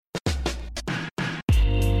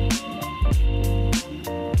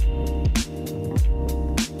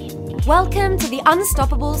Welcome to the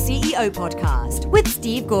Unstoppable CEO podcast with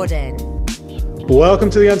Steve Gordon. Welcome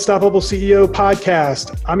to the Unstoppable CEO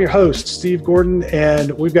podcast. I'm your host, Steve Gordon,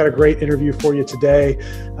 and we've got a great interview for you today.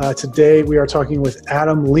 Today, we are talking with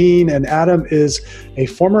Adam Lean, and Adam is a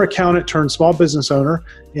former accountant turned small business owner.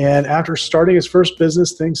 And after starting his first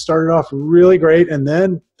business, things started off really great, and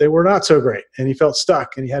then they were not so great, and he felt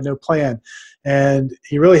stuck, and he had no plan. And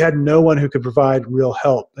he really had no one who could provide real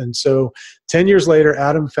help. And so 10 years later,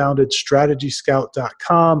 Adam founded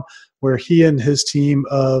StrategyScout.com, where he and his team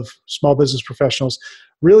of small business professionals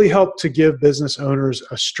really help to give business owners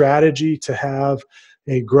a strategy to have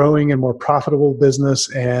a growing and more profitable business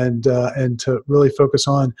and to really focus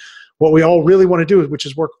on what we all really want to do, which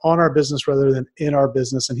is work on our business rather than in our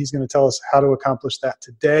business. And he's going to tell us how to accomplish that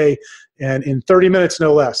today and in 30 minutes,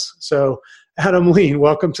 no less. So Adam Lean,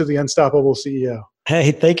 welcome to the Unstoppable CEO.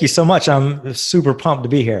 Hey, thank you so much. I'm super pumped to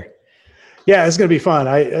be here. Yeah, it's going to be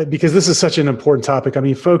fun. Because this is such an important topic. I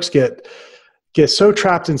mean, folks get so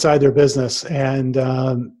trapped inside their business, and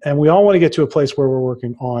we all want to get to a place where we're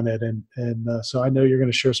working on it. And so I know you're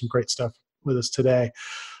going to share some great stuff with us today.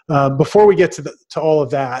 Before we get to all of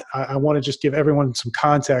that, I want to just give everyone some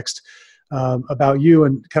context about you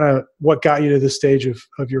and kind of what got you to this stage of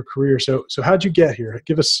your career. So how'd you get here?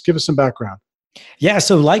 Give us some background. Yeah.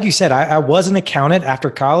 So like you said, I was an accountant after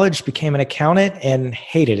college, became an accountant and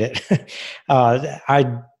hated it.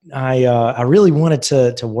 I really wanted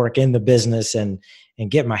to work in the business and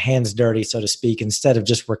get my hands dirty, so to speak, instead of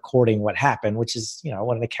just recording what happened, which is,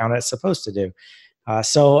 what an accountant is supposed to do.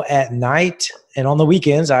 So at night and on the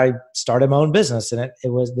weekends, I started my own business, and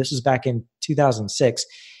this was back in 2006.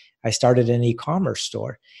 I started an e-commerce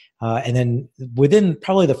store. And then within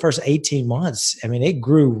probably the first 18 months, it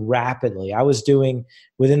grew rapidly. I was doing,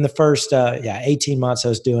 within the first 18 months, I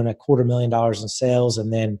was doing $250,000 in sales.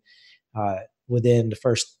 And then within the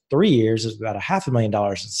first 3 years, it was about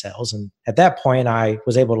 $500,000 in sales. And at that point, I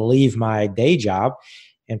was able to leave my day job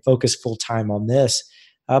and focus full time on this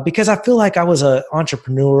because I feel like I was an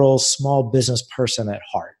entrepreneurial small business person at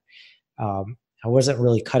heart. I wasn't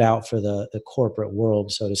really cut out for the corporate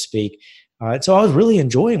world, so to speak. So I was really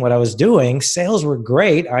enjoying what I was doing. Sales were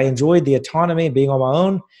great. I enjoyed the autonomy of being on my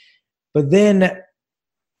own. But then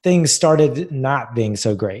things started not being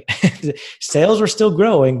so great. Sales were still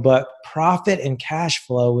growing, but profit and cash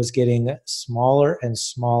flow was getting smaller and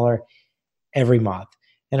smaller every month.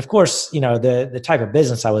 And of course, the type of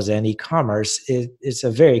business I was in, e-commerce, it's a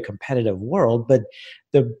very competitive world. But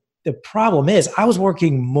the problem is I was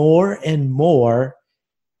working more and more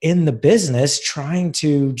in the business trying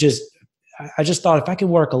to I just thought if I could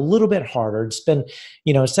work a little bit harder, spend,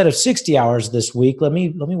 instead of 60 hours this week, let me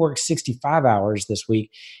work 65 hours this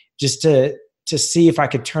week just to see if I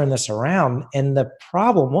could turn this around. And the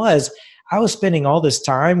problem was I was spending all this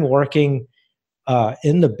time working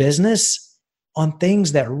in the business on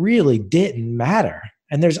things that really didn't matter.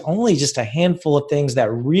 And there's only just a handful of things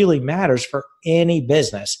that really matters for any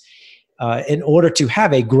business in order to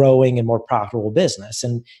have a growing and more profitable business.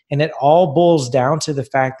 And it all boils down to the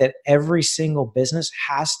fact that every single business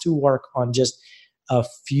has to work on just a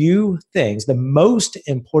few things, the most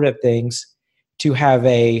important things to have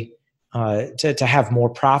to have more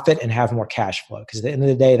profit and have more cash flow. Because at the end of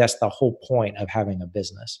the day, that's the whole point of having a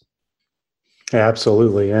business. Yeah,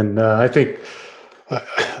 absolutely. And I think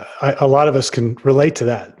a lot of us can relate to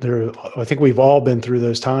that. I think we've all been through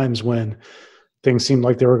those times when things seemed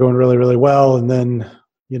like they were going really, really well. And then,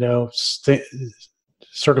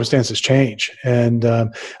 circumstances change. And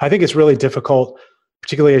I think it's really difficult,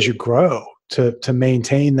 particularly as you grow, to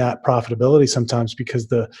maintain that profitability sometimes because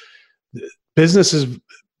the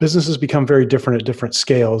businesses become very different at different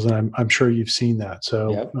scales. And I'm sure you've seen that.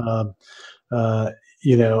 So, yep.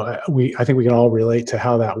 I think we can all relate to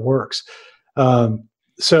how that works.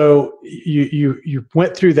 So you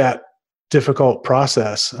went through that difficult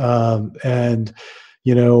process. And,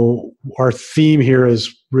 our theme here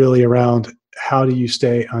is really around how do you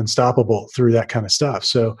stay unstoppable through that kind of stuff.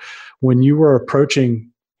 So when you were approaching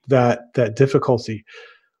that difficulty,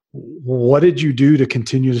 what did you do to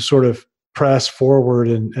continue to sort of press forward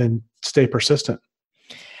and stay persistent?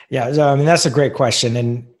 Yeah, that's a great question.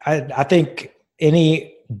 And I think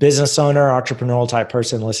any business owner, entrepreneurial type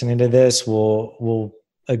person listening to this will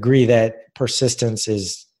agree that persistence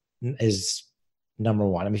is number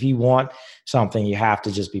one. If you want something, you have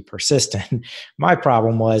to just be persistent. My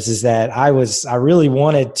problem is that I really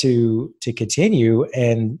wanted to continue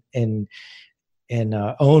and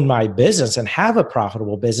own my business and have a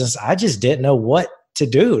profitable business. I just didn't know what to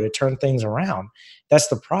do to turn things around. That's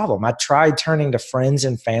the problem. I tried turning to friends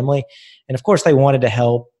and family, and of course they wanted to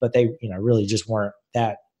help, but they really just weren't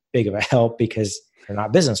that big of a help because they're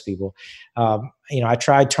not business people. I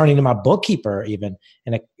tried turning to my bookkeeper even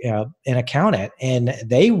and an accountant, and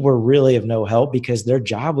they were really of no help because their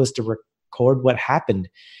job was to record what happened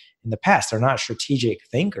in the past. They're not strategic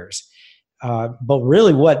thinkers. But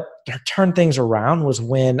really what turned things around was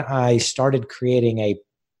when I started creating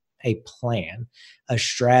a plan, a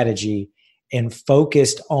strategy, and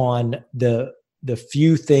focused on the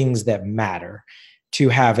few things that matter to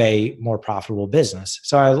have a more profitable business.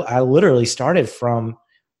 So I literally started from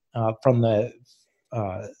the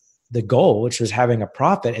goal, which was having a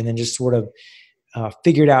profit, and then just sort of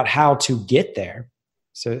figured out how to get there.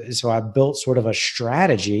 So I built sort of a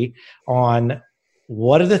strategy on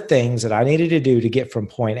what are the things that I needed to do to get from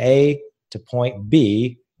point A to point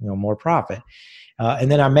B, more profit. And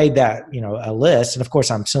then I made that, a list. And of course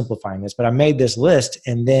I'm simplifying this, but I made this list,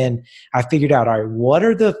 and then I figured out, all right, what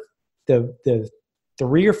are the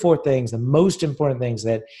 3 or 4 things, the most important things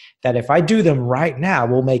that if I do them right now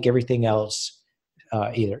will make everything else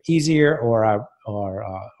either easier or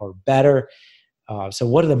better. So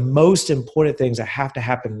what are the most important things that have to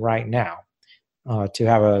happen right now to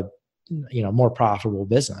have a more profitable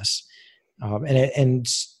business? And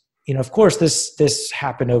of course this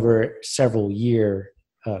happened over several years.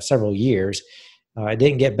 It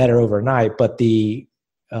didn't get better overnight, but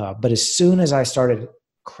as soon as I started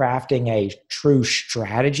crafting a true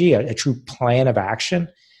strategy, a true plan of action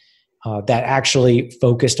that actually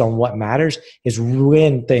focused on what matters, is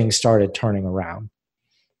when things started turning around.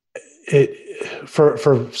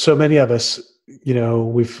 For so many of us,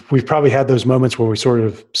 we've probably had those moments where we sort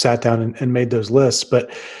of sat down and made those lists,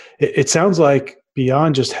 but it sounds like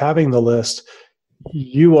beyond just having the list,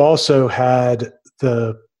 you also had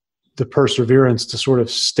the perseverance to sort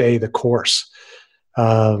of stay the course.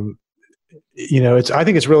 I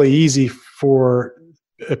think it's really easy for,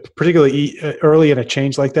 particularly early in a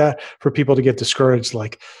change like that, for people to get discouraged,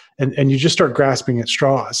 and you just start grasping at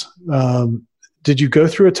straws. Did you go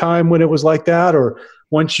through a time when it was like that, or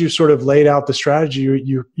once you sort of laid out the strategy,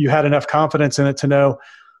 you had enough confidence in it to know,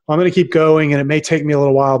 I'm going to keep going, and it may take me a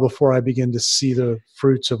little while before I begin to see the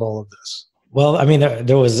fruits of all of this? Well, I mean,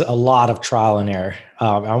 there was a lot of trial and error.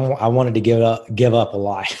 I wanted to give up a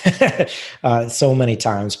lot so many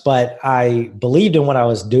times, but I believed in what I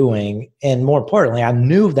was doing. And more importantly, I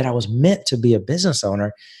knew that I was meant to be a business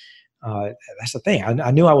owner. That's the thing.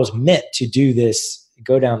 I knew I was meant to do this,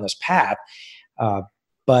 go down this path.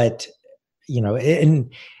 But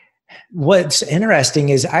what's interesting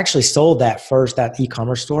is I actually sold that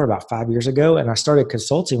e-commerce store about 5 years ago, and I started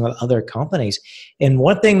consulting with other companies. And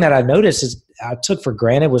one thing that I noticed is I took for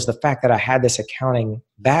granted was the fact that I had this accounting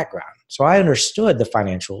background. So I understood the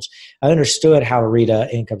financials. I understood how to read an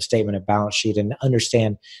income statement and balance sheet and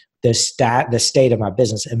understand the state of my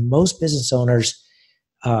business. And most business owners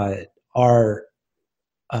they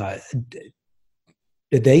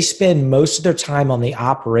spend most of their time on the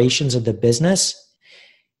operations of the business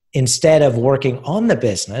instead of working on the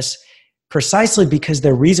business, precisely because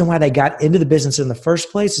the reason why they got into the business in the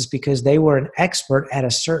first place is because they were an expert at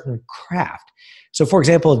a certain craft. So for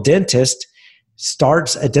example, a dentist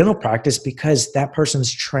starts a dental practice because that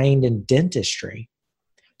person's trained in dentistry.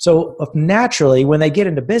 So naturally, when they get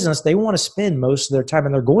into business, they want to spend most of their time,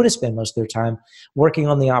 and they're going to spend most of their time working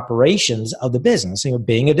on the operations of the business,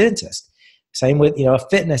 being a dentist. Same with, a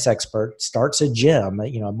fitness expert starts a gym,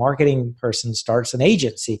 a marketing person starts an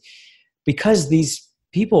agency, because these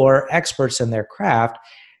people are experts in their craft.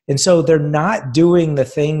 And so they're not doing the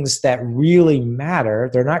things that really matter.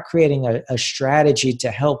 They're not creating a strategy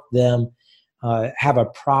to help them have a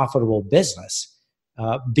profitable business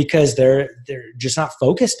because they're just not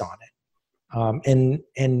focused on it.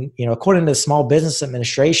 And according to the Small Business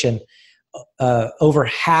Administration, a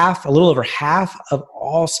little over half of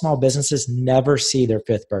all small businesses never see their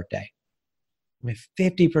 5th birthday. I mean,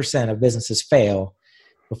 50% of businesses fail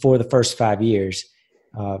before the first 5 years.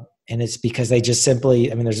 And it's because they just simply,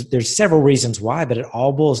 there's several reasons why, but it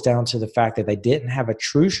all boils down to the fact that they didn't have a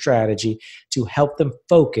true strategy to help them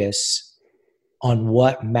focus on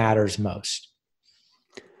what matters most.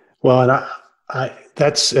 Well, and I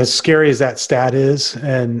that's as scary as that stat is.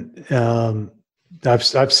 And,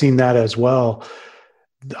 I've seen that as well.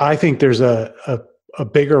 I think there's a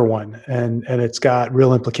bigger one, and it's got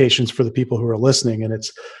real implications for the people who are listening, and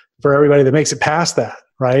it's for everybody that makes it past that,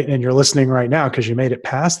 right? And you're listening right now because you made it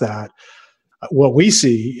past that. What we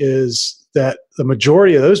see is that the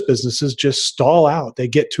majority of those businesses just stall out. They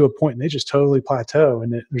get to a point and they just totally plateau,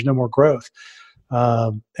 and there's no more growth.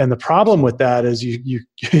 And the problem with that is you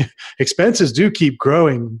expenses do keep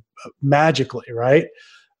growing magically, right?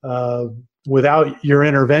 Without your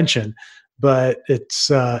intervention. but it's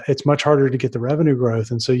much harder to get the revenue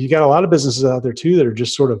growth. And so you got a lot of businesses out there too that are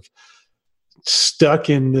just sort of stuck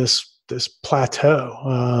in this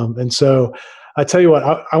plateau. And so I tell you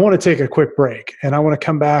what, I want to take a quick break, and I want to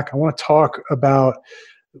come back. I want to talk about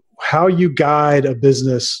how you guide a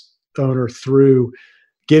business owner through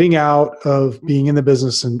getting out of being in the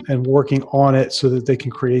business and working on it so that they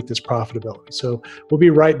can create this profitability. So we'll be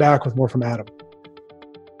right back with more from Adam.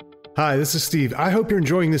 Hi, this is Steve. I hope you're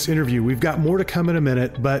enjoying this interview. We've got more to come in a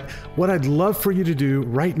minute, but what I'd love for you to do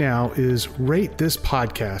right now is rate this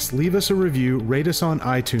podcast. Leave us a review, rate us on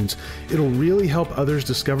iTunes. It'll really help others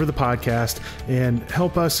discover the podcast and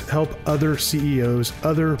help us help other CEOs,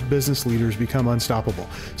 other business leaders become unstoppable.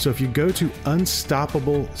 So if you go to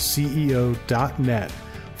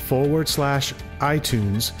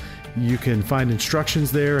unstoppableceo.net/iTunes, you can find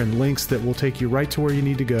instructions there and links that will take you right to where you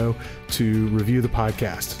need to go to review the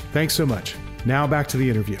podcast. Thanks so much. Now back to the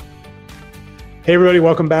interview. Hey everybody,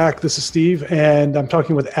 welcome back. This is Steve, and I'm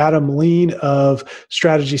talking with Adam Lean of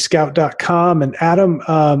StrategyScout.com. And Adam,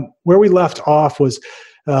 where we left off was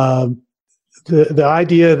the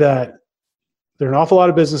idea that there are an awful lot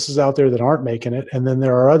of businesses out there that aren't making it, and then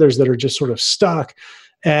there are others that are just sort of stuck.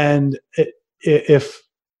 And if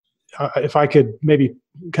I could maybe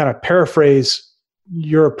kind of paraphrase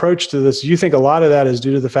your approach to this, you think a lot of that is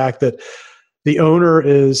due to the fact that the owner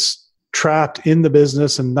is trapped in the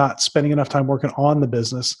business and not spending enough time working on the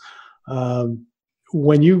business.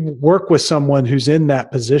 When you work with someone who's in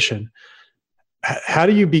that position, how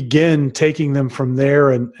do you begin taking them from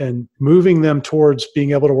there and moving them towards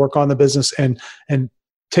being able to work on the business and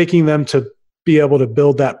taking them to be able to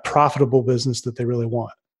build that profitable business that they really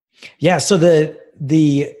want? Yeah. So the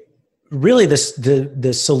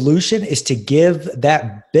solution is to give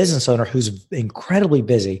that business owner who's incredibly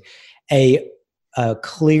busy a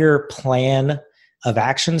clear plan of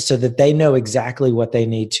action so that they know exactly what they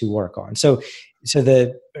need to work on.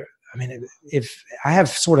 If I have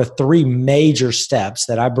sort of three major steps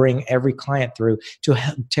that I bring every client through to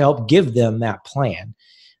help give them that plan.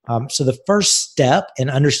 So the first step in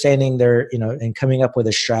understanding and coming up with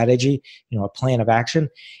a strategy, a plan of action,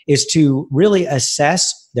 is to really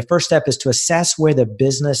assess. The first step is to assess where the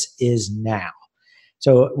business is now.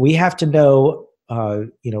 So we have to know,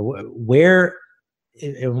 where,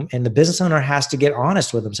 and the business owner has to get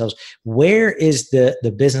honest with themselves. Where is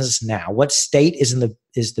the business now? What state is the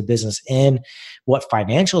business in? What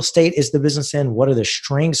financial state is the business in? What are the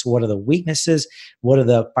strengths? What are the weaknesses? What are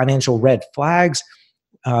the financial red flags?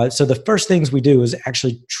 So the first things we do is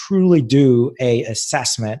actually truly do a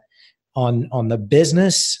assessment on the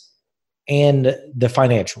business and the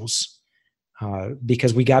financials,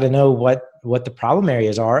 because we got to know what the problem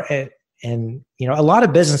areas are. And a lot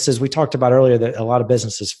of businesses, we talked about earlier that a lot of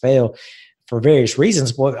businesses fail for various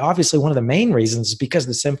reasons. Well, obviously one of the main reasons is because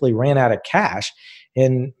they simply ran out of cash.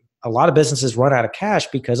 And a lot of businesses run out of cash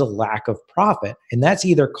because of lack of profit. And that's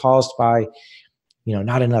either caused by,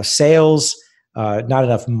 not enough sales, not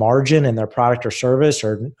enough margin in their product or service,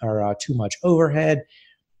 or too much overhead,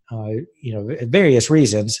 various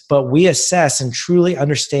reasons. But we assess and truly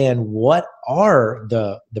understand what are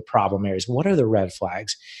the problem areas, what are the red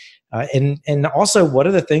flags, and also what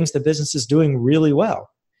are the things the business is doing really well.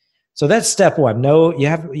 So that's step one. We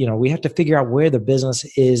have to figure out where the business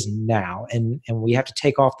is now, and we have to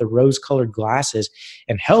take off the rose-colored glasses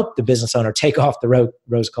and help the business owner take off the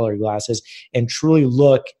rose-colored glasses and truly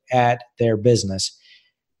look at their business.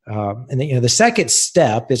 And then, the second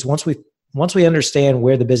step is once we understand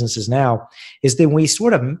where the business is now, is then we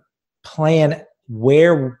sort of plan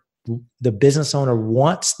where the business owner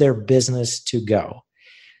wants their business to go.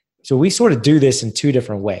 So we sort of do this in two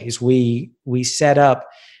different ways. We set up.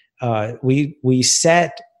 We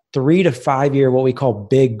set 3 to 5 year, what we call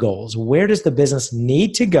big goals. Where does the business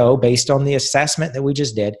need to go based on the assessment that we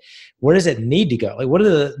just did? Where does it need to go? Like, what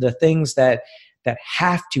are the things that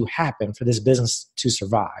have to happen for this business to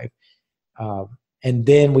survive? And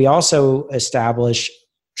then we also establish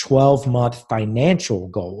 12-month financial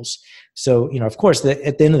goals. So, of course,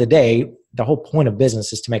 at the end of the day, the whole point of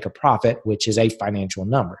business is to make a profit, which is a financial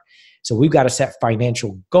number. So we've got to set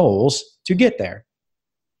financial goals to get there.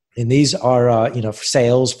 And these are, for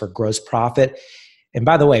sales, for gross profit. And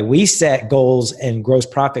by the way, we set goals and gross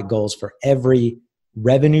profit goals for every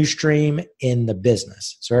revenue stream in the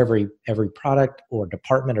business. So every product or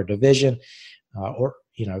department or division or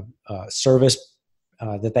service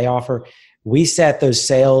that they offer, we set those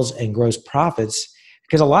sales and gross profits,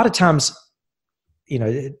 because a lot of times,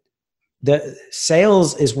 the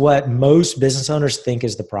sales is what most business owners think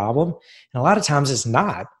is the problem. And a lot of times it's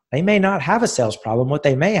not. They may not have a sales problem. What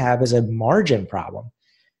they may have is a margin problem.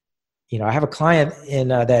 I have a client in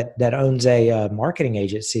that owns a marketing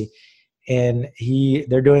agency, and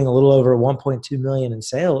they're doing a little over 1.2 million in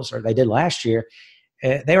sales, or they did last year.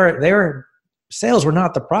 Sales were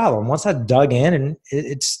not the problem. Once I dug in, and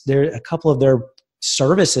there a couple of their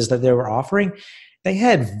services that they were offering, they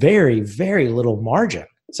had very, very little margin.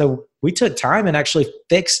 So we took time and actually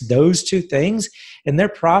fixed those two things, and their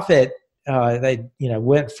profit, they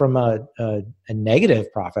went from a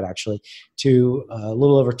negative profit actually to a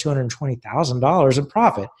little over $220,000 in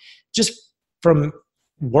profit just from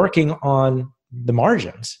working on the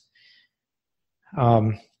margins.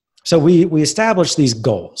 So we established these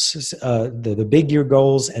goals, the big year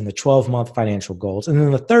goals and the 12-month financial goals. And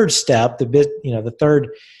then the third step, the third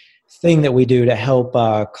thing that we do to help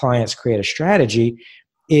clients create a strategy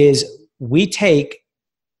is we take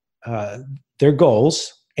their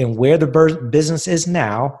goals and where the business is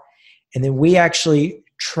now, and then we actually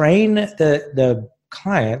train the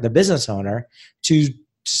client, the business owner, to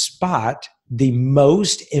spot the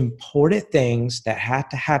most important things that have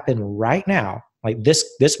to happen right now, like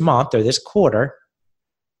this month or this quarter,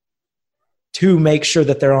 to make sure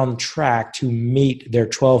that they're on track to meet their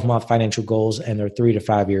 12-month financial goals and their 3 to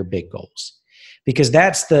 5 year big goals. Because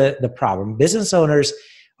that's the problem. Business owners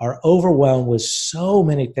are overwhelmed with so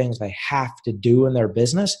many things they have to do in their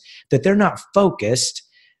business that they're not focused.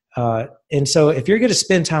 And so if you're going to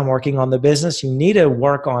spend time working on the business, you need to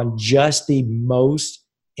work on just the most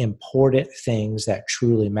important things that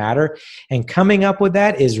truly matter. And coming up with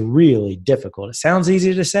that is really difficult. It sounds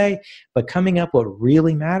easy to say, but coming up what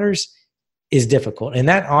really matters is difficult. And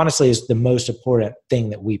that honestly is the most important thing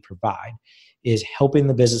that we provide, is helping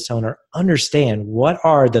the business owner understand what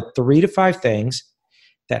are the 3 to 5 things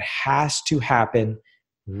that has to happen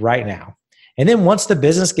right now. And then once the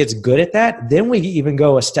business gets good at that, then we even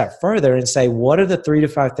go a step further and say, what are the 3 to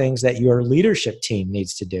 5 things that your leadership team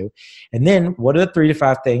needs to do? And then what are the 3 to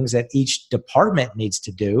 5 things that each department needs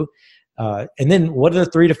to do? And then what are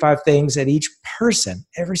the 3 to 5 things that each person,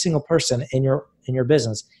 every single person in your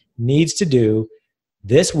business needs to do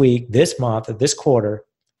this week, this month, or this quarter,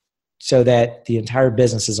 so that the entire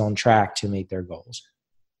business is on track to meet their goals.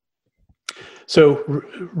 So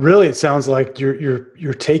really, it sounds like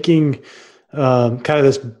you're taking kind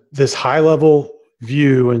of this high level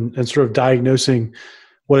view and sort of diagnosing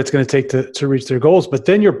what it's going to take to reach their goals, but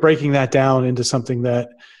then you're breaking that down into something that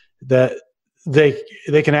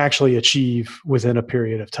they can actually achieve within a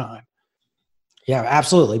period of time. Yeah,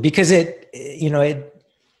 absolutely. Because it's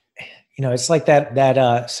like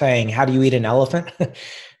that saying, how do you eat an elephant?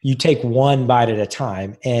 You take one bite at a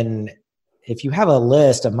time. And if you have a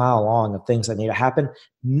list a mile long of things that need to happen,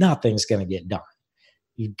 nothing's going to get done.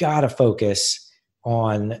 You've got to focus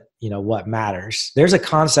on, what matters. There's a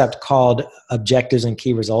concept called objectives and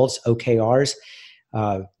key results, OKRs,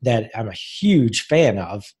 that I'm a huge fan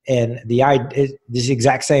of. And this is the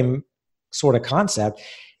exact same sort of concept.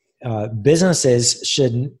 Businesses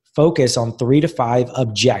should focus on 3 to 5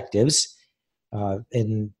 objectives.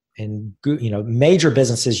 And major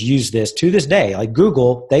businesses use this to this day. Like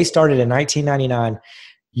Google, they started in 1999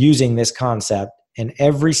 using this concept. And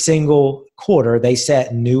every single quarter, they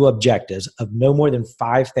set new objectives of no more than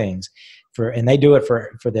 5 things, and they do it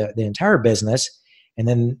for the entire business. And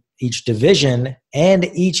then each division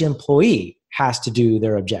and each employee has to do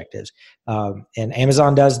their objectives. And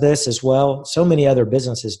Amazon does this as well. So many other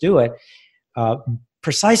businesses do it,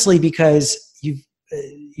 precisely because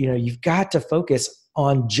you've got to focus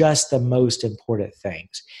on just the most important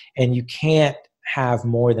things, and you can't have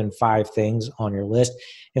more than 5 things on your list.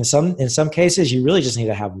 In some cases, you really just need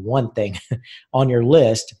to have one thing on your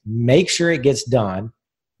list. Make sure it gets done.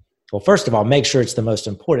 Well, first of all, make sure it's the most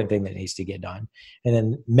important thing that needs to get done, and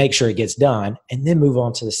then make sure it gets done, and then move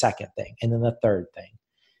on to the second thing, and then the third thing.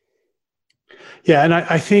 Yeah, and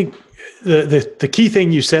I think the key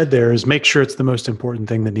thing you said there is make sure it's the most important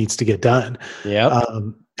thing that needs to get done. Yeah.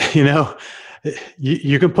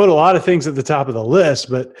 You can put a lot of things at the top of the list,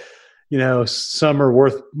 but some are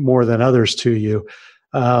worth more than others to you.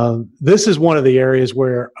 This is one of the areas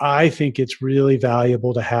where I think it's really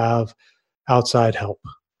valuable to have outside help.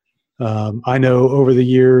 I know over the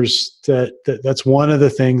years that's one of the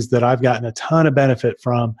things that I've gotten a ton of benefit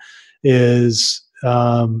from is,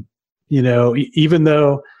 even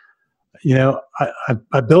though,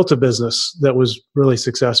 I built a business that was really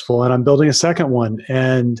successful, and I'm building a second one.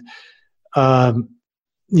 And, there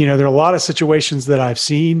are a lot of situations that I've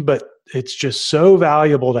seen, but it's just so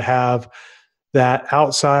valuable to have that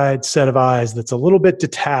outside set of eyes that's a little bit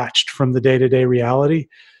detached from the day-to-day reality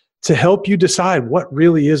to help you decide what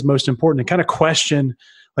really is most important, and kind of question,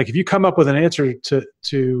 like if you come up with an answer to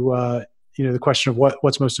the question of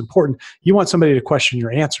what's most important, you want somebody to question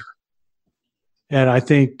your answer. And I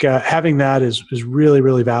think having that is really,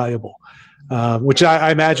 really valuable, which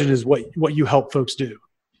I imagine is what you help folks do.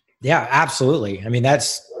 Yeah, absolutely. I mean,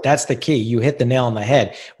 that's the key. You hit the nail on the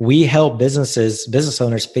head. We help business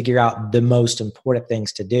owners figure out the most important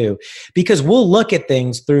things to do, because we'll look at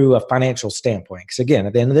things through a financial standpoint. Because again,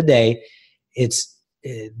 at the end of the day, it's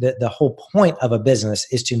the whole point of a business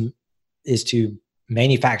is to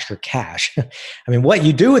manufacture cash. I mean, what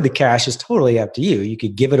you do with the cash is totally up to you. You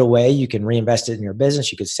could give it away. You can reinvest it in your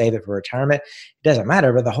business. You could save it for retirement. It doesn't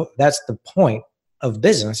matter. But that's the point of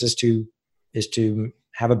business is to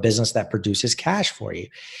have a business that produces cash for you.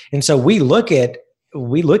 And so we look at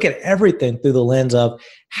everything through the lens of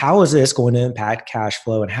how is this going to impact cash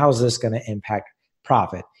flow and how is this going to impact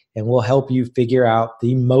profit? And we'll help you figure out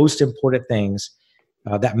the most important things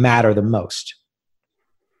that matter the most.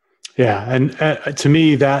 Yeah, and to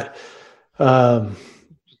me, that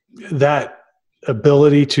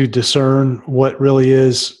ability to discern what really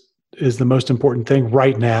is the most important thing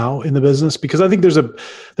right now in the business, because I think there's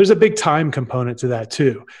a big time component to that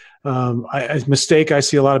too. A mistake I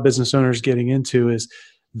see a lot of business owners getting into is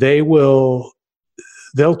they'll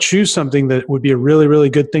choose something that would be a really, really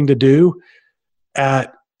good thing to do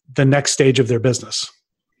at the next stage of their business,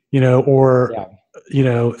 or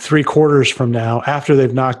 3 quarters from now, after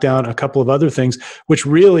they've knocked down a couple of other things, which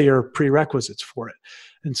really are prerequisites for it.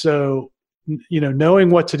 And so, knowing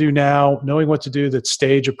what to do now, knowing what to do that's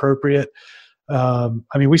stage appropriate.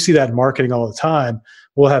 We see that in marketing all the time.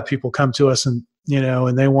 We'll have people come to us and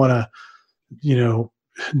they want to,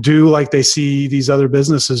 do like they see these other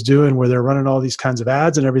businesses doing, where they're running all these kinds of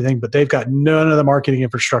ads and everything, but they've got none of the marketing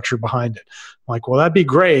infrastructure behind it. I'm like, well, that'd be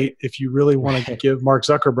great if you really want to give Mark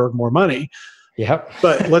Zuckerberg more money. Yep.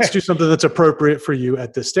 But let's do something that's appropriate for you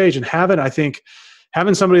at this stage. And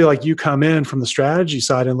having somebody like you come in from the strategy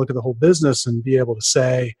side and look at the whole business and be able to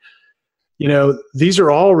say, these are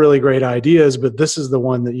all really great ideas, but this is the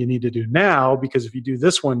one that you need to do now, because if you do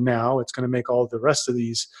this one now, it's going to make all of the rest of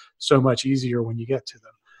these so much easier when you get to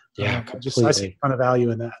them. Yeah, I see a ton of value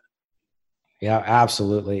in that. Yeah,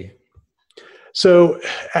 absolutely. So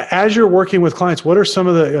as you're working with clients, what are some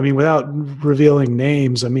of without revealing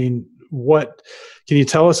names, what can you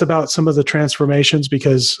tell us about some of the transformations?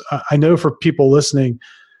 Because I know for people listening,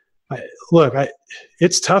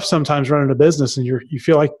 it's tough sometimes running a business, and you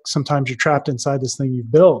feel like sometimes you're trapped inside this thing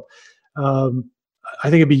you've built. I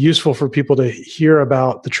think it'd be useful for people to hear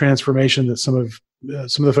about the transformation that some of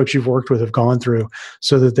the folks you've worked with have gone through,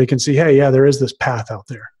 so that they can see, hey, yeah, there is this path out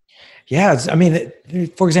there. Yeah,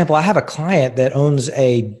 for example, I have a client that owns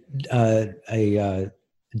a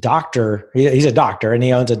doctor. He's a doctor, and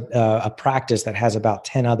he owns a practice that has about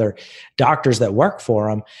 10 other doctors that work for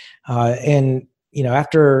him. And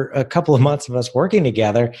after a couple of months of us working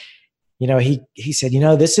together, he said,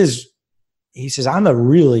 he says, I'm a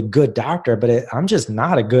really good doctor, but I'm just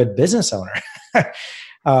not a good business owner.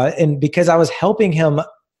 And because I was helping him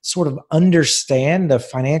sort of understand the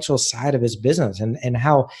financial side of his business and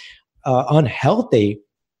how unhealthy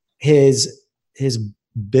his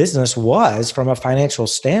business was from a financial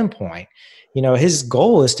standpoint. His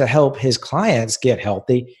goal is to help his clients get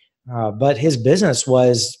healthy, but his business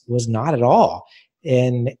was not at all.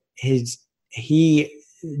 And he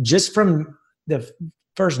just from the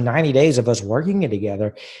first 90 days of us working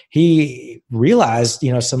together, he realized,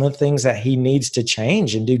 some of the things that he needs to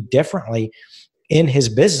change and do differently in his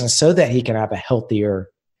business so that he can have a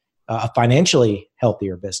financially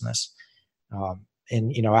healthier business.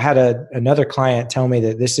 And I had another client tell me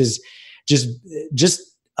that this is just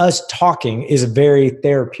us talking is very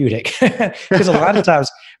therapeutic, because a lot of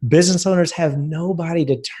times business owners have nobody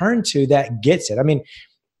to turn to that gets it.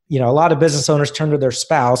 A lot of business owners turn to their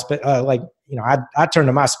spouse, but I turn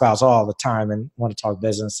to my spouse all the time and want to talk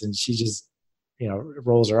business, and she just,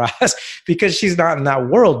 rolls her eyes because she's not in that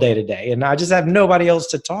world day to day. And I just have nobody else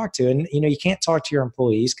to talk to. And, you can't talk to your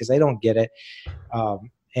employees because they don't get it.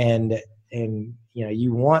 And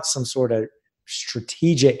you want some sort of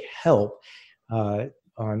strategic help.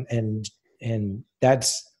 And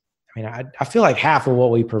that's, I feel like half of what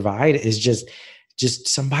we provide is just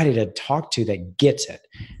somebody to talk to that gets it.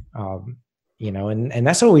 And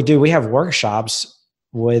that's what we do. We have workshops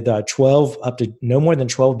with 12 up to no more than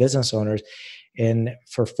 12 business owners. And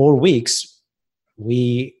for 4 weeks,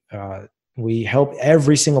 we help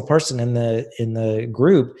every single person in the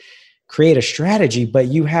group create a strategy, but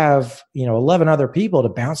you have, 11 other people to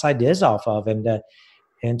bounce ideas off of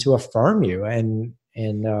and to affirm you. And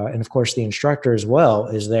of course the instructor as well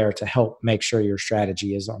is there to help make sure your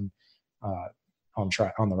strategy is on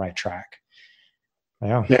the right track.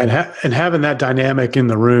 Yeah. Yeah, and having that dynamic in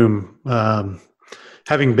the room,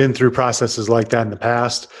 having been through processes like that in the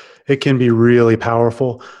past, it can be really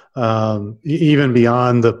powerful. Even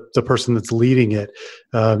beyond the person that's leading it,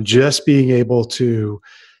 just being able to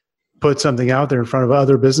put something out there in front of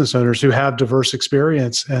other business owners who have diverse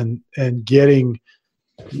experience and getting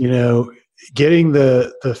the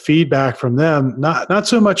feedback from them. Not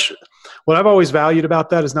so much. What I've always valued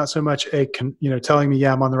about that is not so much telling me,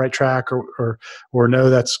 yeah, I'm on the right track or no,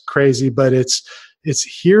 that's crazy, but it's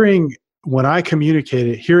hearing when I communicate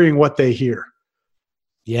it, hearing what they hear.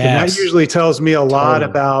 Yes. And that usually tells me a lot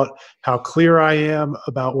Totally. about how clear I am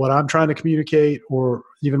about what I'm trying to communicate or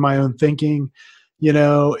even my own thinking.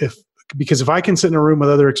 Because if I can sit in a room with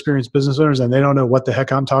other experienced business owners and they don't know what the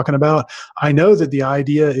heck I'm talking about, I know that the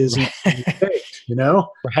idea isn't baked,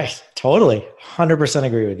 Right. Totally. 100%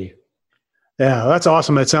 agree with you. Yeah, that's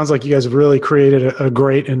awesome. It sounds like you guys have really created a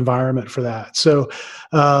great environment for that. So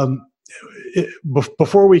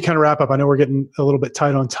before we kind of wrap up, I know we're getting a little bit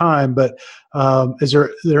tight on time, but is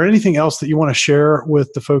there anything else that you want to share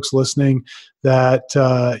with the folks listening that,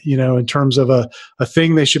 in terms of a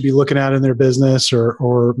thing they should be looking at in their business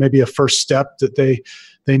or maybe a first step that they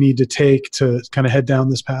need to take to kind of head down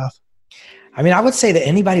this path? I mean, I would say that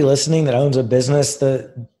anybody listening that owns a business,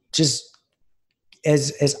 that just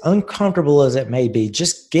as uncomfortable as it may be,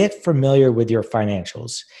 just get familiar with your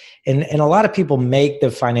financials. And a lot of people make the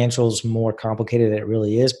financials more complicated than it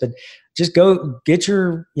really is, but just go get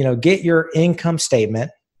your income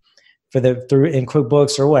statement through in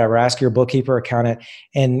QuickBooks or whatever, ask your bookkeeper, accountant,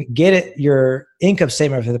 and get your income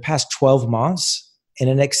statement for the past 12 months in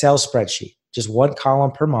an Excel spreadsheet, just one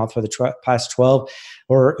column per month for the past 12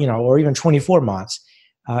 or even 24 months.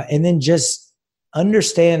 And then just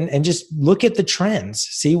understand and just look at the trends,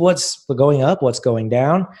 see what's going up, what's going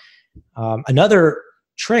down. Another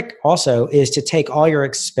trick also is to take all your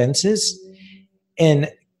expenses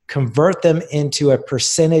and convert them into a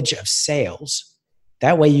percentage of sales.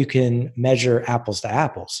 That way you can measure apples to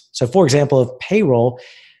apples. So for example, if payroll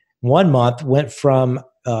one month went from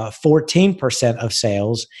 14% of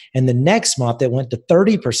sales and the next month it went to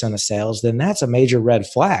 30% of sales, then that's a major red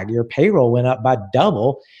flag. Your payroll went up by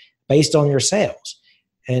double based on your sales.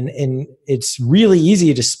 And it's really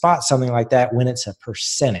easy to spot something like that when it's a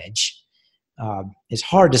percentage. It's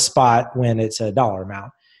hard to spot when it's a dollar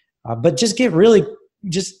amount. But just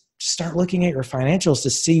start looking at your financials to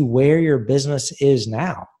see where your business is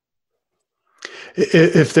now.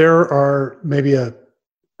 If there are maybe a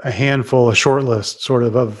handful, a short list sort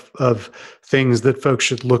of things that folks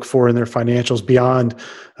should look for in their financials beyond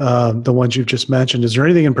the ones you've just mentioned, is there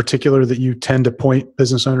anything in particular that you tend to point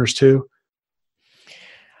business owners to?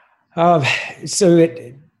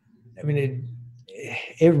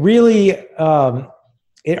 It really,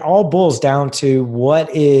 it all boils down to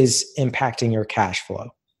what is impacting your cash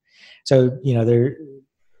flow. So,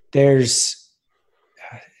 there's,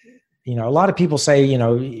 a lot of people say,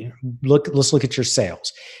 let's look at your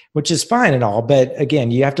sales, which is fine and all. But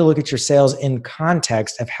again, you have to look at your sales in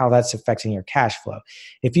context of how that's affecting your cash flow.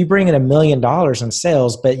 If you bring in $1 million in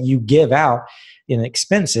sales, but you give out in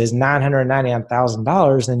expenses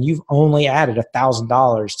 $999,000, then you've only added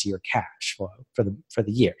 $1,000 to your cash flow for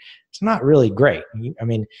the year. It's not really great.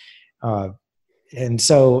 And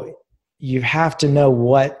so you have to know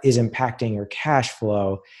what is impacting your cash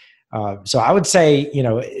flow. So I would say,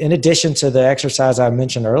 in addition to the exercise I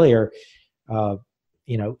mentioned earlier,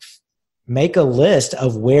 make a list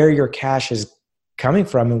of where your cash is coming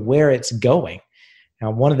from and where it's going.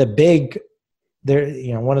 Now, one of the big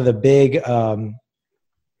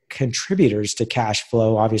contributors to cash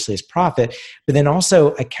flow obviously is profit, but then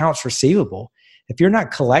also accounts receivable. If you're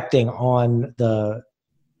not collecting on the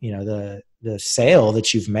sale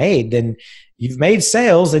that you've made, then you've made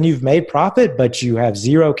sales and you've made profit, but you have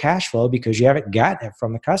zero cash flow because you haven't gotten it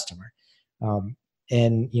from the customer.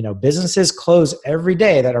 Businesses close every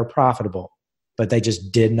day that are profitable, but they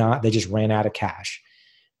just ran out of cash.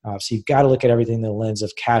 So you've got to look at everything in the lens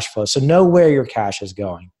of cash flow. So know where your cash is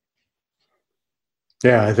going.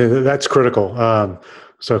 Yeah, I think that's critical.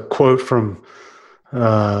 So a quote from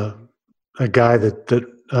a guy that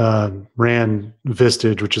ran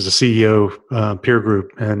Vistage, which is a CEO peer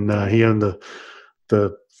group, and he owned the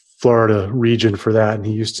Florida region for that. And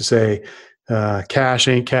he used to say, cash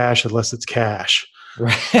ain't cash unless it's cash.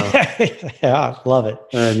 Right. Yeah, love it.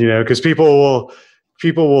 And, because people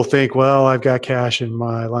will think, well, I've got cash in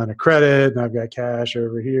my line of credit and I've got cash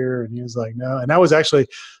over here. And he was like, no. And that was actually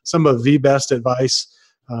some of the best advice.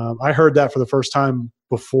 I heard that for the first time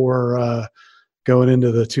before going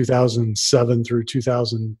into the 2007 through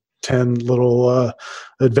 2000 10 little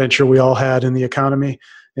adventure we all had in the economy.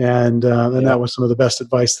 And that was some of the best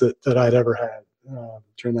advice that I'd ever had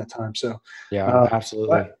during that time. So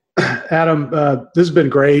absolutely. Adam, this has been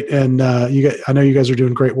great. And I know you guys are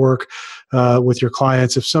doing great work with your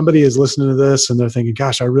clients. If somebody is listening to this and they're thinking,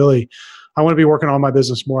 gosh, I want to be working on my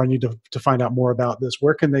business more. I need to find out more about this.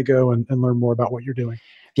 Where can they go and learn more about what you're doing?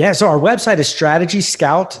 Yeah. So our website is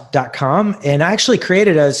strategyscout.com. And I actually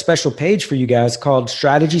created a special page for you guys called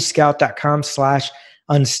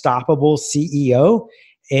strategyscout.com/unstoppable CEO.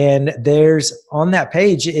 And there's on that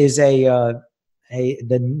page is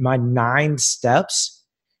my 9 steps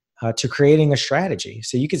to creating a strategy.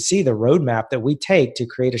 So you can see the roadmap that we take to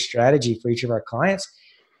create a strategy for each of our clients.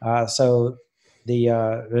 So the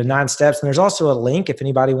 9 steps, and there's also a link if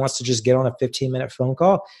anybody wants to just get on a 15-minute phone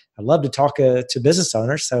call. I'd love to talk to business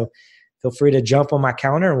owners. So feel free to jump on my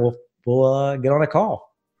calendar and we'll get on a call.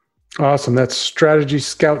 Awesome. That's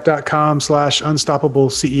strategyscout.com/unstoppable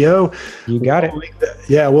CEO. You got it.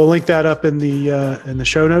 We'll link that up in the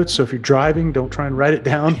show notes. So if you're driving, don't try and write it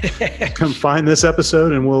down. Come find this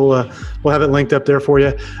episode and we'll have it linked up there for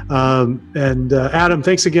you. And Adam,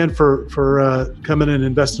 thanks again for coming and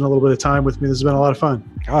investing a little bit of time with me. This has been a lot of fun.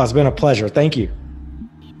 Oh, it's been a pleasure. Thank you.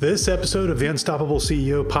 This episode of the Unstoppable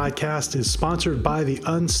CEO podcast is sponsored by the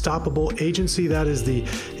Unstoppable Agency. That is the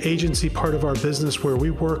agency part of our business where we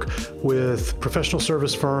work with professional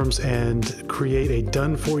service firms and create a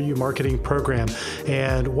done-for-you marketing program.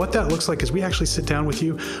 And what that looks like is we actually sit down with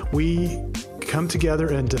you. We come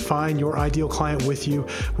together and define your ideal client with you.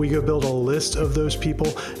 We go build a list of those people,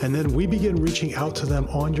 and then we begin reaching out to them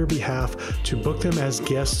on your behalf to book them as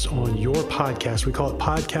guests on your podcast. We call it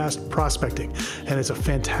podcast prospecting, and it's a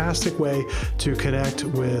fantastic way to connect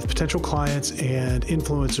with potential clients and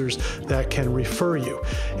influencers that can refer you.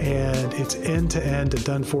 And it's end-to-end, a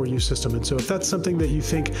done-for-you system. And so if that's something that you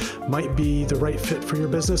think might be the right fit for your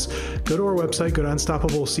business, go to our website, go to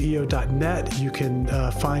unstoppableceo.net. You can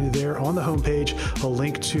find there on the homepage a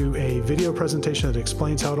link to a video presentation that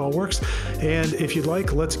explains how it all works. And if you'd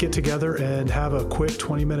like, let's get together and have a quick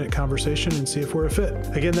 20-minute conversation and see if we're a fit.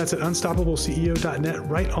 Again, that's at unstoppableceo.net.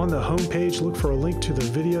 Right on the homepage, look for a link to the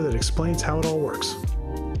video that explains how it all works.